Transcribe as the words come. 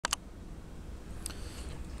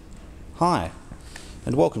Hi,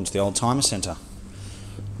 and welcome to the Oldtimer Centre.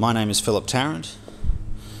 My name is Philip Tarrant,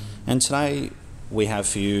 and today we have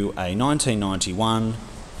for you a 1991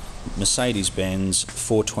 Mercedes-Benz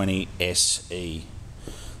 420 SE.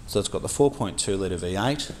 So it's got the 4.2 litre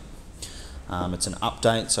V8. It's an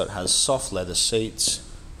update, so it has soft leather seats,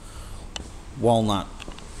 walnut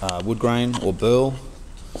wood grain or burl,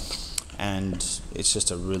 and it's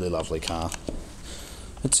just a really lovely car.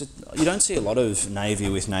 You don't see a lot of navy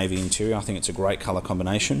with navy interior. I think it's a great colour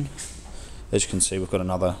combination. As you can see, we've got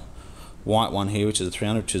another white one here, which is a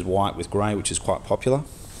 300, which is white with grey, which is quite popular.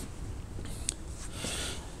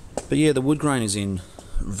 But yeah, the wood grain is in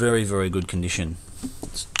very, very good condition.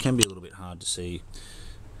 It can be a little bit hard to see,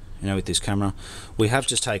 with this camera. We have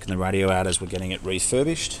just taken the radio out as we're getting it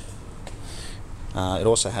refurbished. It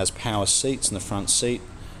also has power seats in the front seat,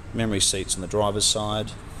 memory seats on the driver's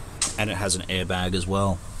side, and it has an airbag as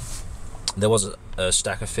well. There was a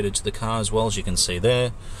stacker fitted to the car as well, as you can see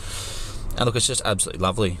there. And look, it's just absolutely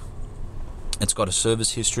lovely. It's got a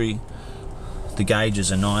service history. The gauges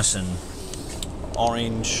are nice and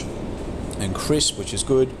orange and crisp, which is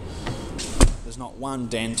good. There's not one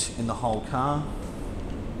dent in the whole car.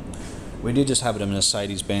 We did just have it a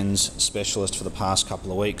Mercedes-Benz specialist for the past couple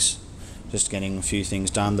of weeks, just getting a few things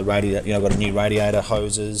done. The radiator, got a new radiator,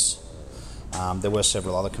 hoses. There were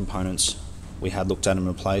several other components we had looked at and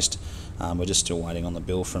replaced. We're just still waiting on the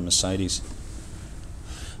bill from Mercedes.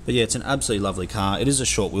 But yeah, it's an absolutely lovely car. It is a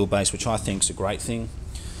short wheelbase, which I think is a great thing.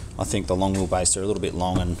 I think the long wheelbase, they're a little bit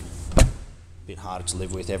long and a bit harder to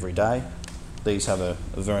live with every day. These have a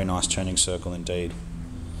very nice turning circle indeed.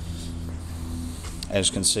 As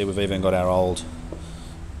you can see, we've even got our old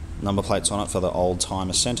number plates on it for the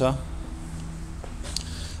Oldtimer Centre.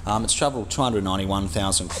 It's travelled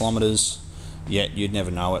 291,000 kilometres, yet you'd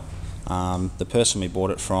never know it. The person we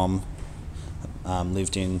bought it from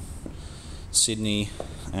lived in Sydney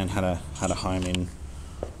and had a home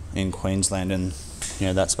in Queensland, and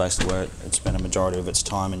that's basically where it spent a majority of its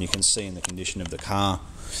time. And you can see in the condition of the car,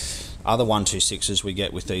 other 126s we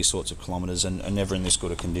get with these sorts of kilometres are never in this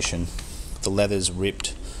good a condition. The leather's ripped,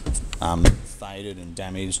 faded and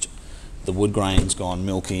damaged. The wood grain's gone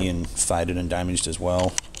milky and faded and damaged as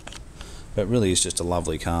well. But it really is just a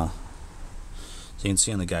lovely car. So you can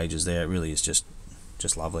see on the gauges there, it really is just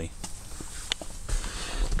lovely.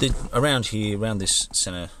 Around here, around this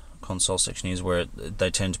centre console section is where they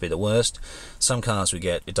tend to be the worst. Some cars we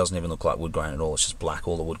get, it doesn't even look like wood grain at all. It's just black,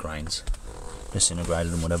 all the wood grains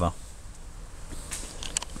disintegrated and whatever.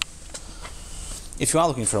 If you are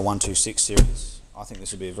looking for a 126 series, I think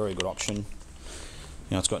this would be a very good option.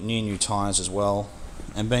 It's got new tyres as well,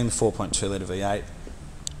 and being the 4.2 litre V8,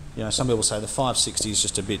 some people say the 560 is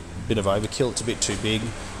just a bit of overkill. It's a bit too big,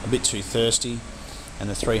 a bit too thirsty, and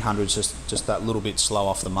the 300 is just that little bit slow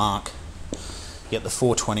off the mark. Yet the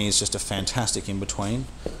 420 is just a fantastic in between,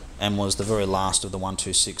 and was the very last of the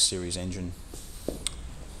 126 series engine.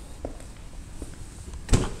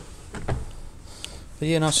 But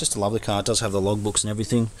yeah, no, it's just a lovely car. It does have the logbooks and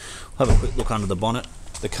everything. We'll have a quick look under the bonnet.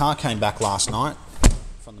 The car came back last night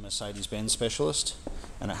from the Mercedes-Benz specialist,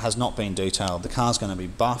 and it has not been detailed. The car's going to be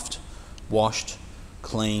buffed, washed,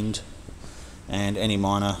 cleaned, and any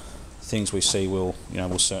minor things we see we'll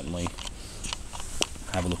certainly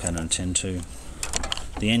have a look at and attend to.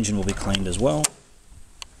 The engine will be cleaned as well.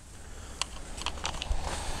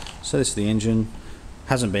 So this is the engine.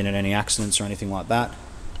 Hasn't been in any accidents or anything like that.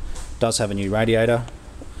 Does have a new radiator.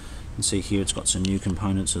 You can see here it's got some new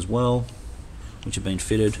components as well, which have been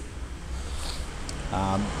fitted.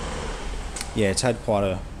 Yeah, it's had quite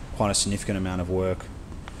a significant amount of work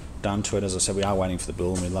done to it. As I said, we are waiting for the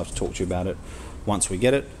bill, and we'd love to talk to you about it once we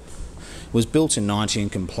get it. It was built in 90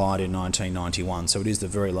 and complied in 1991, so it is the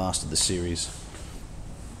very last of the series.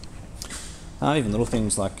 Even little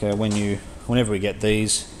things like whenever we get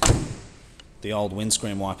these, the old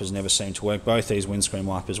windscreen wipers never seem to work. Both these windscreen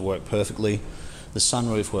wipers work perfectly. The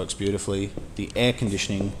sunroof works beautifully. The air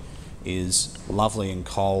conditioning is lovely and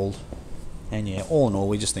cold. And yeah, all in all,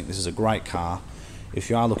 we just think this is a great car. If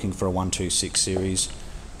you are looking for a 126 series,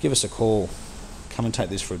 give us a call. Come and take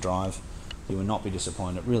this for a drive. You will not be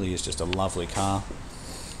disappointed. It really is just a lovely car.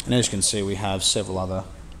 And as you can see, we have several other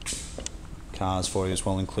cars for you as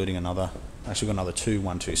well, including actually got another two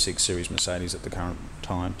 126 series Mercedes at the current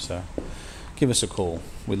time. So give us a call.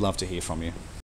 We'd love to hear from you.